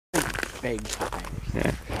big tires.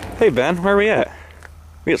 Yeah. Hey Ben, where are we at?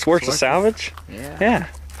 We at Swartz's Salvage? Yeah. Yeah.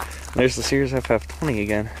 There's the Sears FF20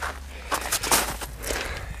 again.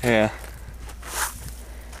 Yeah.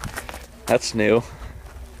 That's new.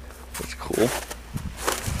 That's cool.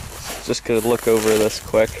 Just gonna look over this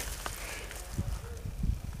quick.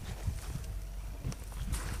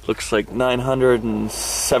 Looks like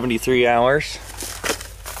 973 hours.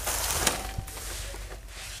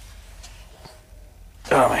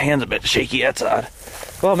 Oh, my hand's a bit shaky, that's odd.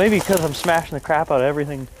 Well, maybe because I'm smashing the crap out of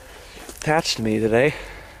everything attached to me today.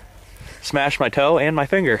 Smashed my toe and my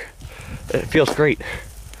finger. It feels great.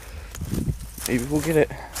 Maybe we'll get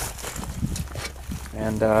it.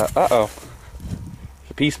 And, uh-oh. There's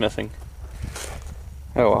a piece missing.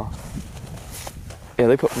 Oh well. Yeah,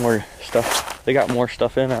 they put more stuff. They got more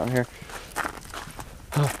stuff in out here.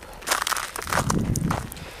 Oh.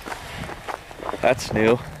 That's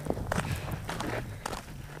new.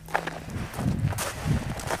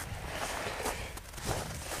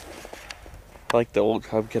 I like the old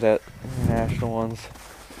Cub Cadet International ones.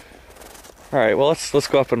 Alright, well let's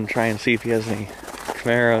go up and try and see if he has any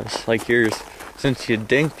Camaros like yours. Since you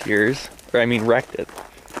dinked yours. Or I mean wrecked it.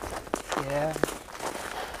 Yeah.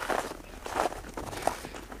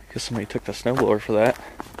 Guess somebody took the snowblower for that.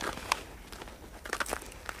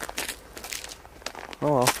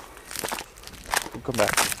 Oh well. We'll come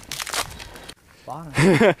back.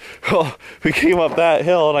 Well, we came up that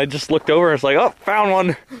hill and I just looked over and it's like, oh, found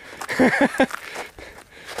one.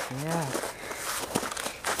 Yeah.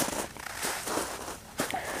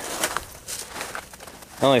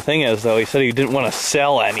 The only thing is though, he said he didn't want to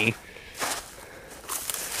sell any.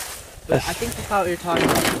 But I think that's what you're talking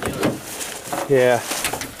about. Yeah.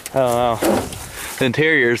 I don't know. The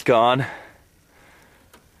interior's gone.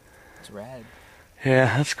 It's red.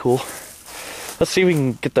 Yeah, that's cool. Let's see if we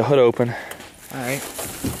can get the hood open. Alright.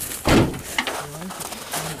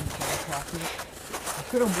 I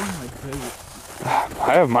could have worn my boots.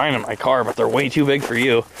 I have mine in my car, but they're way too big for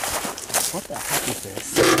you. What the heck is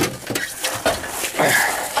this?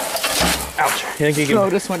 Ouch. You think you can... No,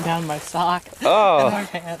 this went down my sock. Oh. And my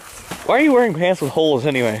pants. Why are you wearing pants with holes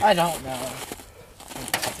anyway? I don't know.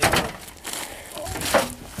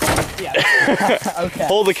 Yeah. Okay.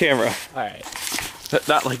 Hold the camera. Alright.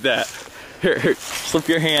 Not like that. Here, slip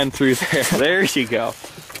your hand through there. There you go.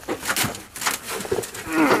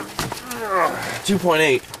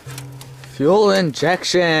 2.8. Fuel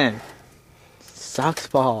injection. Sucks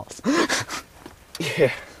balls.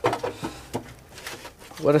 Yeah.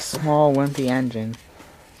 What a small, wimpy engine.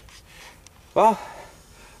 Well,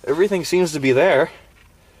 everything seems to be there.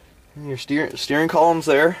 And your steering column's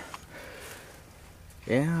there.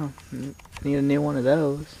 Yeah. Need a new one of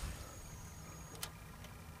those.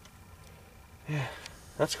 Yeah,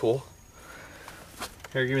 that's cool.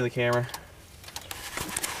 Here, give me the camera.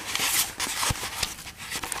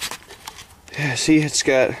 Yeah, see, it's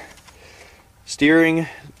got steering,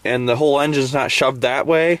 and the whole engine's not shoved that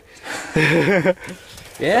way. Yeah,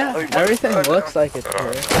 everything looks like it's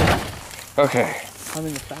here. Okay. I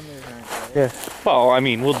mean, the fenders aren't there. Yeah. Well, I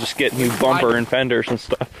mean, we'll just get new bumper and fenders and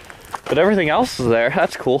stuff. But everything else is there.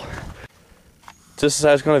 That's cool. Just as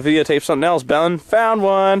I was going to videotape something else, Ben found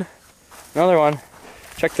one. Another one.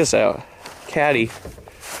 Check this out. Caddy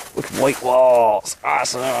with white walls.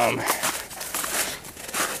 Awesome.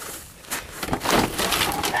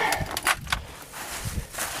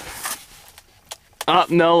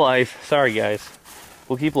 No life. Sorry, guys.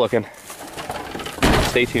 We'll keep looking.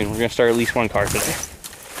 Stay tuned. We're going to start at least one car today.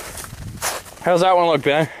 How's that one look,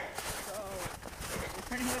 Ben? So, you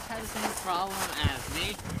pretty much had the same problem as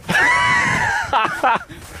me.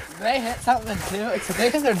 They hit something too. It's as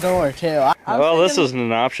big as their door too. Well, this isn't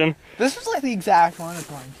an option. This was like the exact one as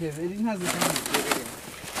mine too. It even has the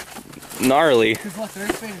same. Gnarly. Because look, they're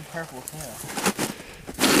faded purple too.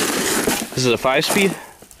 This is a 5-speed?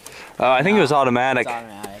 I think it was automatic. It's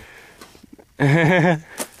automatic.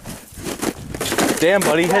 Damn,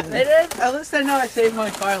 buddy. Yeah, they did. At least I know I saved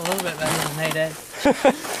my car a little bit better than they did.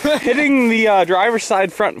 Hitting the driver's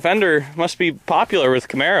side front fender must be popular with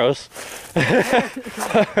Camaros.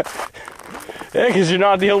 Yeah, because you're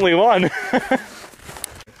not the only one.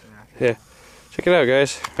 Yeah, check it out,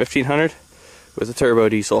 guys. 1500 with a turbo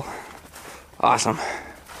diesel. Awesome.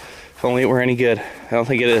 If only it were any good. I don't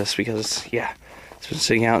think it is because, yeah, it's been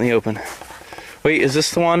sitting out in the open. Wait, is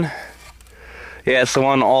this the one? Yeah, it's the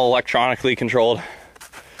one all electronically controlled.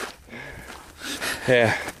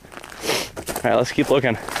 Yeah. Alright, let's keep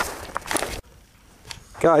looking.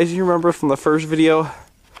 Guys, you remember from the first video?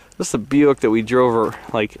 This is the Buick that we drove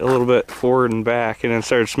like a little bit forward and back and then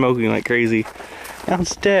started smoking like crazy. Now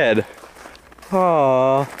it's dead.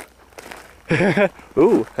 Aww.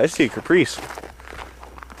 Ooh, I see a Caprice.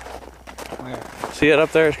 Where? See it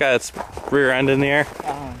up there? It's got its rear end in the air.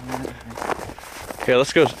 Oh, man. Okay,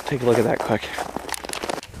 let's go take a look at that quick.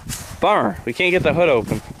 Bummer, we can't get the hood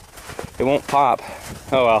open. It won't pop.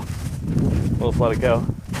 Oh well. We'll just let it go.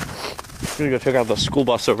 I'm gonna go check out the school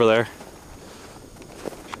bus over there.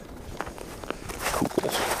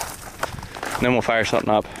 Cool. And then we'll fire something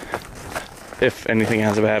up. If anything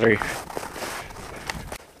has a battery.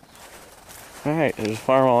 Alright, there's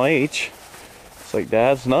Farmall H. Just like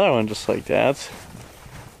Dad's. Another one just like Dad's.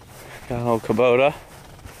 Got an old Kubota.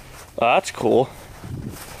 Oh, that's cool.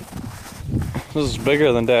 This is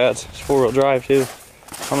bigger than Dad's. It's 4-wheel drive too.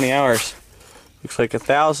 How many hours? Looks like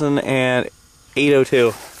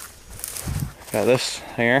 1,802. Got this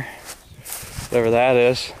here. Whatever that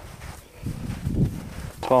is.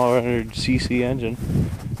 1200cc engine.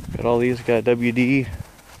 Got all these. Got WD.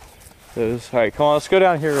 Those. Alright, come on, let's go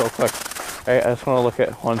down here real quick. Alright, I just want to look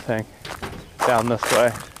at one thing. Down this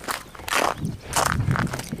way.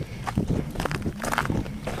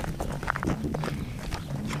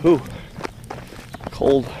 Ooh.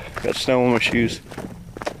 Cold. Got snow on my shoes.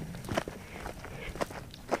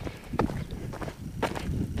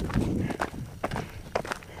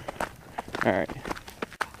 Alright.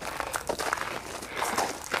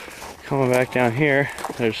 Coming back down here,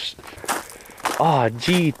 there's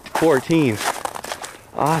G14.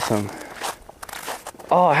 Awesome.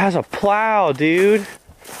 Oh, it has a plow, dude.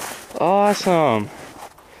 Awesome.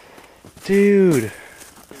 Dude.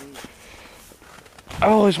 I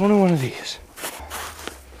always wanted one of these.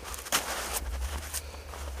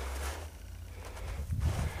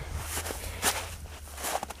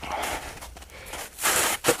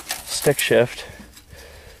 Stick shift.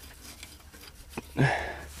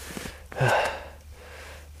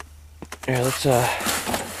 Here, let's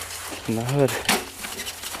in the hood.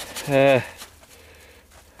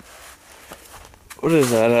 What is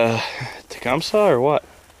that? Tecumseh or what?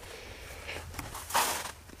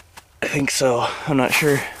 I think so. I'm not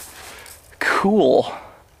sure. Cool.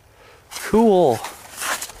 Cool.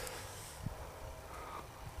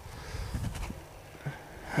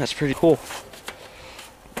 That's pretty cool.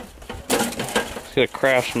 It's got a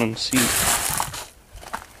Craftsman seat.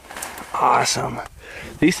 Awesome.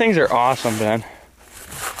 These things are awesome, Ben.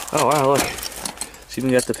 Oh wow, look. It's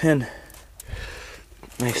even got the pin.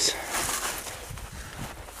 Nice.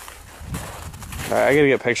 Alright, I gotta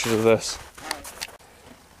get pictures of this.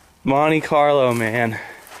 Monte Carlo, man.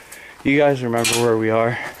 You guys remember where we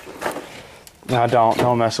are. No,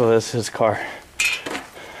 don't mess with this. His car.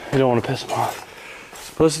 I don't want to piss him off.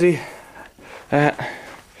 Simplicity. That.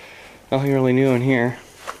 Nothing really new in here.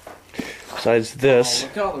 Besides this. Oh,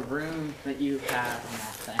 look at all the room that you have in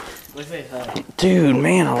that thing. Look at that. Dude,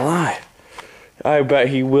 man alive. I bet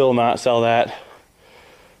he will not sell that.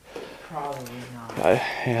 Probably not.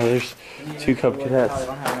 Yeah, there's 2 Cub Cadets. Probably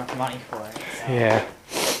don't have enough money for it. So. Yeah.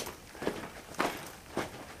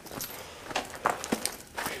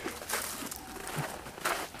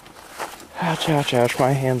 Ouch, ouch, ouch.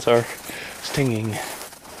 My hands are stinging.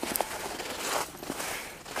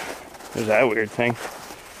 There's that weird thing.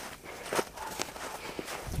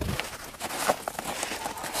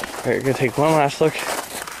 Alright, we're gonna take one last look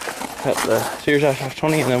at the Sears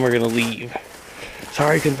FF20 and then we're gonna leave.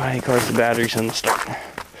 Sorry I couldn't find any cars with batteries in the start.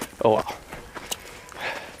 Oh well.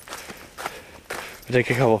 I'll take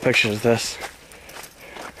a couple of pictures of this.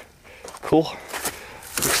 Cool.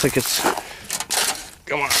 Looks like it's...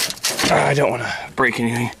 Come on. I don't want to break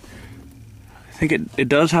anything. I think it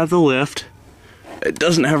does have the lift. It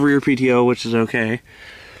doesn't have rear PTO, which is okay.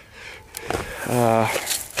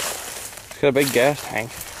 It's got a big gas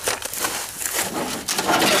tank.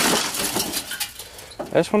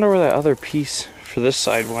 I just wonder where that other piece for this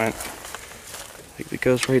side went. I think it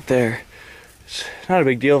goes right there. It's not a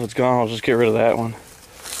big deal if it's gone. I'll just get rid of that one.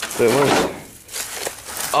 But it was.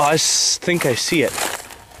 Oh, I think I see it. I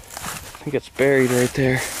think it's buried right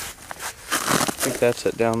there. I think that's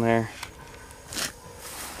it down there.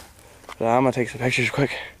 But I'm gonna take some pictures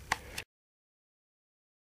quick.